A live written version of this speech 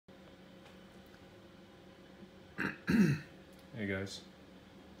Hey guys,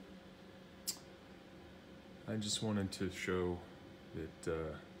 I just wanted to show that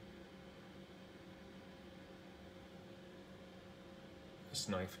this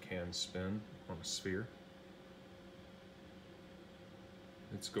knife can spin on a sphere.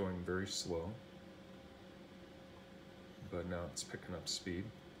 It's going very slow, but now it's picking up speed.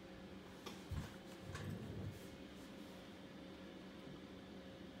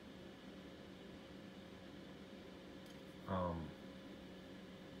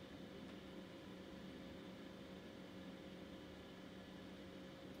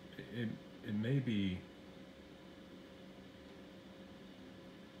 It may be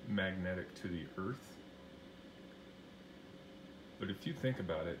magnetic to the earth, but if you think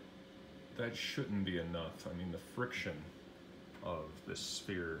about it, that shouldn't be enough. I mean, the friction of this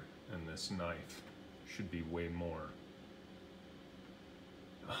sphere and this knife should be way more.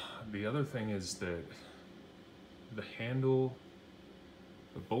 The other thing is that the handle,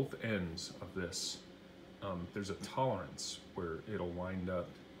 both ends of this, there's a tolerance where it'll wind up.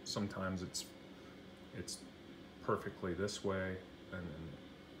 Sometimes it's perfectly this way, and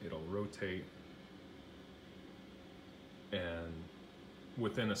then it'll rotate, and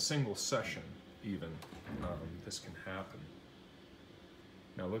within a single session even, this can happen.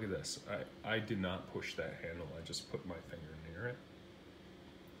 Now look at this. I did not push that handle. I just put my finger near it.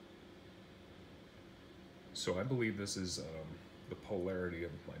 So I believe this is the polarity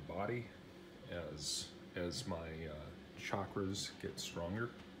of my body as my chakras get stronger.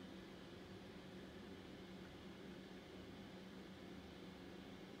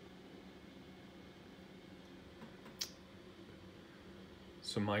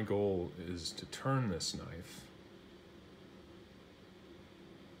 So my goal is to turn this knife,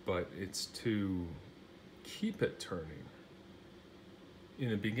 but it's to keep it turning. In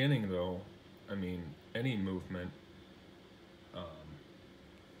the beginning though, I mean, any movement,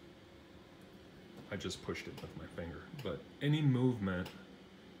 I just pushed it with my finger, but any movement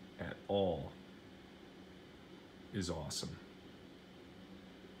at all is awesome.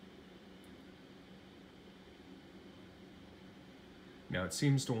 Now it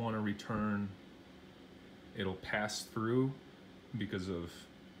seems to want to return. It'll pass through because of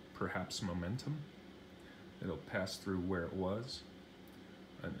perhaps momentum. It'll pass through where it was,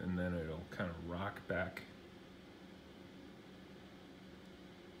 and then it'll kind of rock back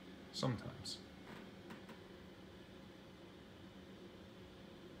sometimes.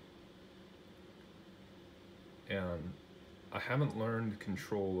 And I haven't learned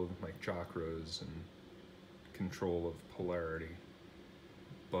control of my chakras and control of polarity,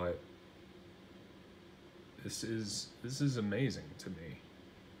 but this is amazing to me.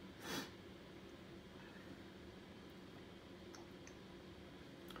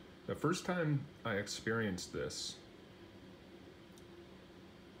 The first time I experienced this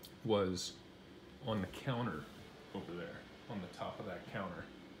was on the counter over there, on the top of that counter.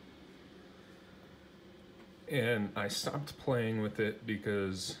 And I stopped playing with it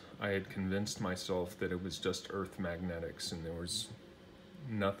because I had convinced myself that it was just earth magnetics and there was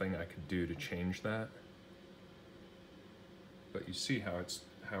nothing I could do to change that. But you see how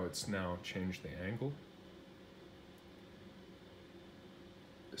it's now changed the angle.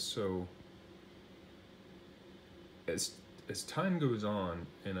 So as time goes on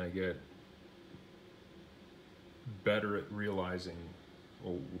and I get better at realizing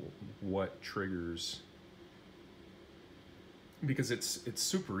what triggers, because it's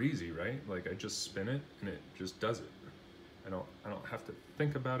super easy, right? Like I just spin it and it just does it. I don't have to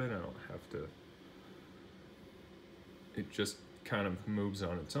think about it. I don't have to. It just kind of moves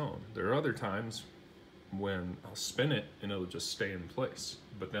on its own. There are other times when I'll spin it and it'll just stay in place,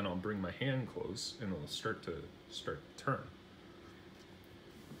 but then I'll bring my hand close and it'll start to turn.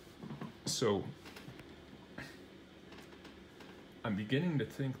 So I'm beginning to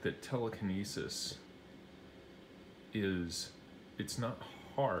think that telekinesis it's not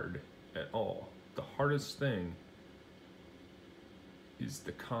hard at all. The hardest thing is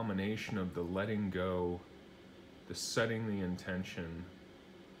the combination of the letting go, the setting the intention,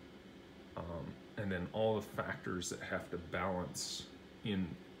 and then all the factors that have to balance in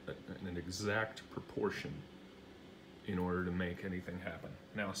an exact proportion in order to make anything happen.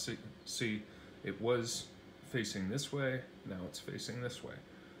 Now see, it was facing this way, now it's facing this way.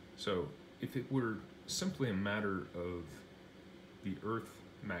 So if it were simply a matter of the earth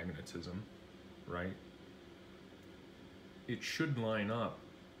magnetism, right, it should line up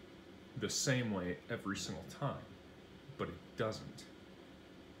the same way every single time, but it doesn't.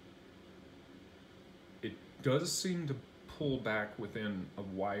 It does seem to pull back within a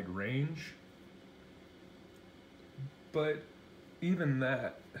wide range, But even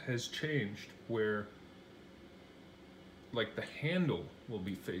that has changed where like the handle will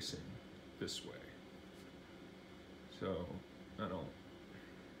be facing this way. So, I don't.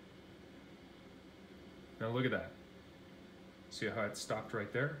 Now look at that. See how it stopped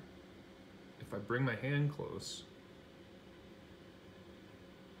right there? If I bring my hand close,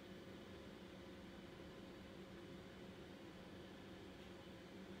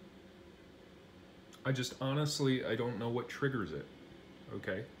 I just honestly, I don't know what triggers it,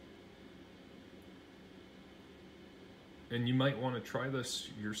 okay? And you might want to try this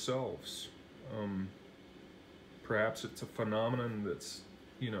yourselves. Perhaps it's a phenomenon that's,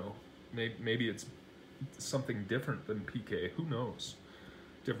 you know, maybe it's something different than PK, who knows?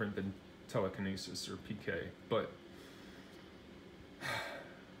 Different than telekinesis or PK, but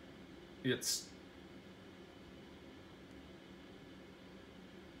it's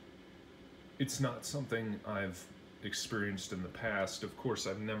not something I've experienced in the past. Of course,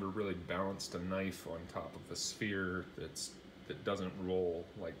 I've never really balanced a knife on top of a sphere that doesn't roll.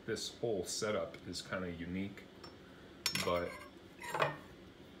 Like, this whole setup is kind of unique, but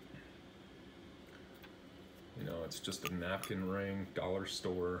you know, it's just a napkin ring, dollar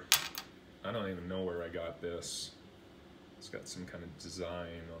store. I don't even know where I got this. It's got some kind of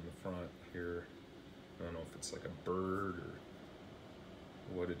design on the front here. I don't know if it's like a bird or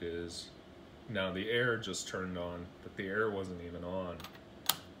what it is. Now the air just turned on, but the air wasn't even on.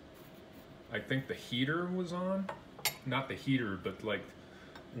 I think the heater was on. Not the heater, but like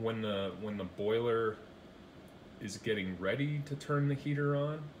when the boiler is getting ready to turn the heater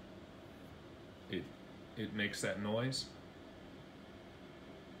on, it makes that noise.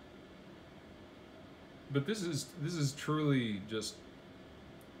 But this is truly just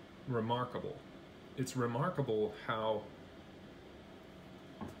remarkable. It's remarkable how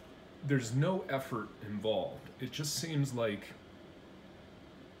there's no effort involved. It just seems like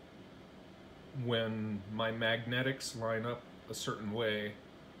when my magnetics line up a certain way,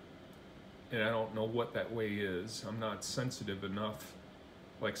 and I don't know what that way is, I'm not sensitive enough.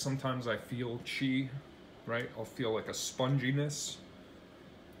 Like sometimes I feel chi, right? I'll feel like a sponginess,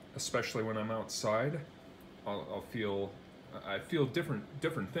 especially when I'm outside. I feel different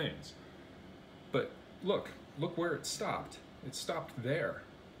things. But look where it stopped. It stopped there.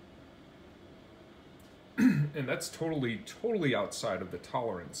 And that's totally outside of the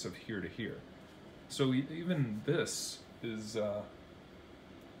tolerance of here to here. So even this is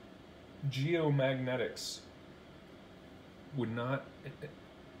geomagnetics would not,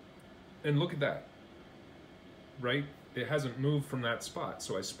 and look at that, right? It hasn't moved from that spot.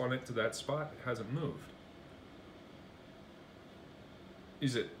 So I spun it to that spot, it hasn't moved.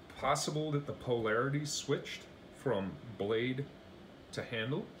 Is it possible that the polarity switched from blade to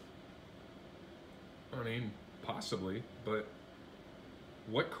handle? I mean, possibly, but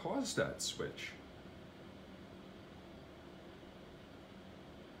what caused that switch?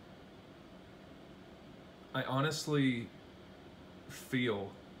 I honestly feel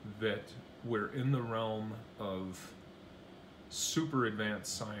that we're in the realm of super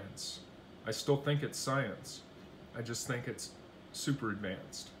advanced science. I still think it's science. I just think it's super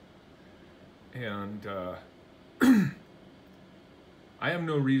advanced. And I have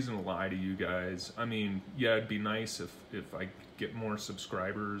no reason to lie to you guys. I mean, yeah, it'd be nice if I get more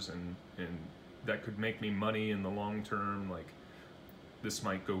subscribers and that could make me money in the long term, like this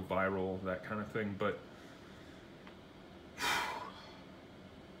might go viral, that kind of thing, but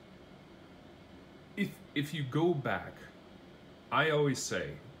if you go back, I always say,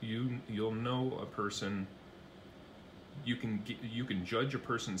 you'll know a person, you can judge a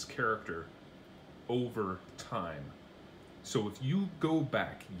person's character over time. So if you go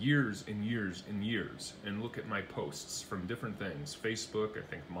back years and years and years and look at my posts from different things, Facebook, I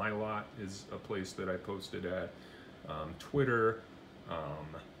think My Lot is a place that I posted at, Twitter,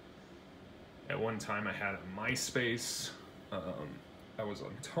 at one time I had a MySpace, I was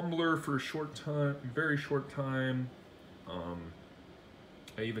on Tumblr for a short time, very short time,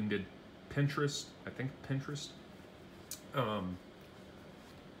 I even did Pinterest, I think Pinterest.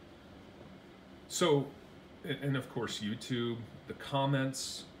 So, and of course YouTube, the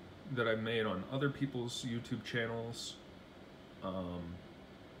comments that I've made on other people's YouTube channels,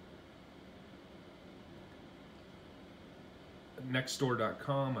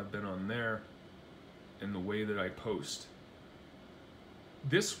 nextdoor.com, I've been on there, and the way that I post.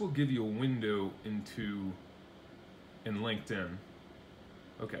 This will give you a window into, in LinkedIn,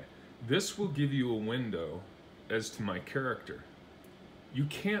 okay, this will give you a window as to my character. You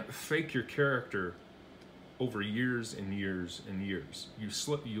can't fake your character over years and years and years.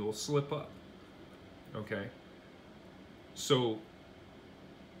 You'll slip up, okay? So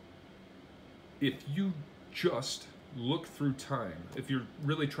if you just look through time, if you're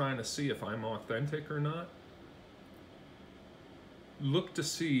really trying to see if I'm authentic or not, look to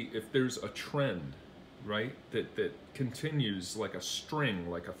see if there's a trend, right? That continues like a string,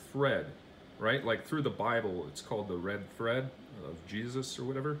 like a thread, right? Like through the Bible, it's called the red thread of Jesus or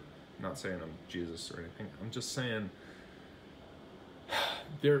whatever. I'm not saying I'm Jesus or anything. I'm just saying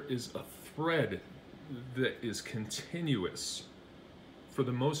there is a thread that is continuous for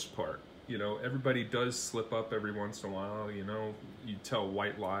the most part. You know, everybody does slip up every once in a while, you know, you tell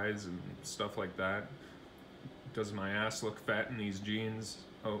white lies and stuff like that. Does my ass look fat in these jeans?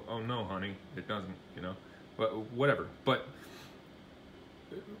 Oh no, honey, it doesn't, you know, but whatever. But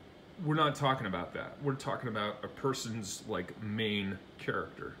we're not talking about that. We're talking about a person's like main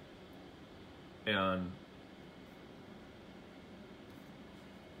character. And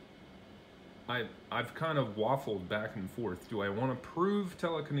I've kind of waffled back and forth. Do I want to prove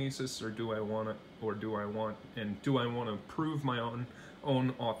telekinesis, or do I want to prove my own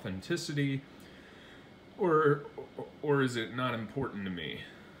authenticity, or is it not important to me?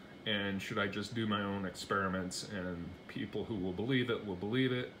 And should I just do my own experiments, and people who will believe it will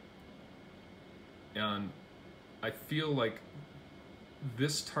believe it? And I feel like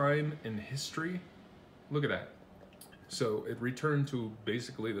this time in history, look at that. So it returned to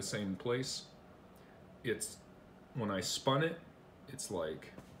basically the same place. It's, when I spun it, it's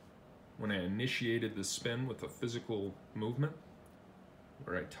like when I initiated the spin with a physical movement,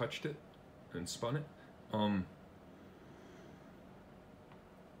 where I touched it and spun it. I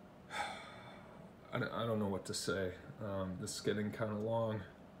don't know what to say. This is getting kind of long.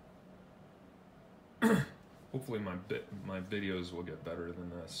 Hopefully my videos will get better than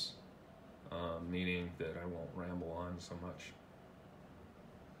this, meaning that I won't ramble on so much.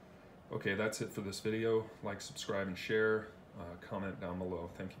 Okay, that's it for this video. Like, subscribe, and share. Comment down below.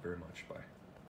 Thank you very much. Bye.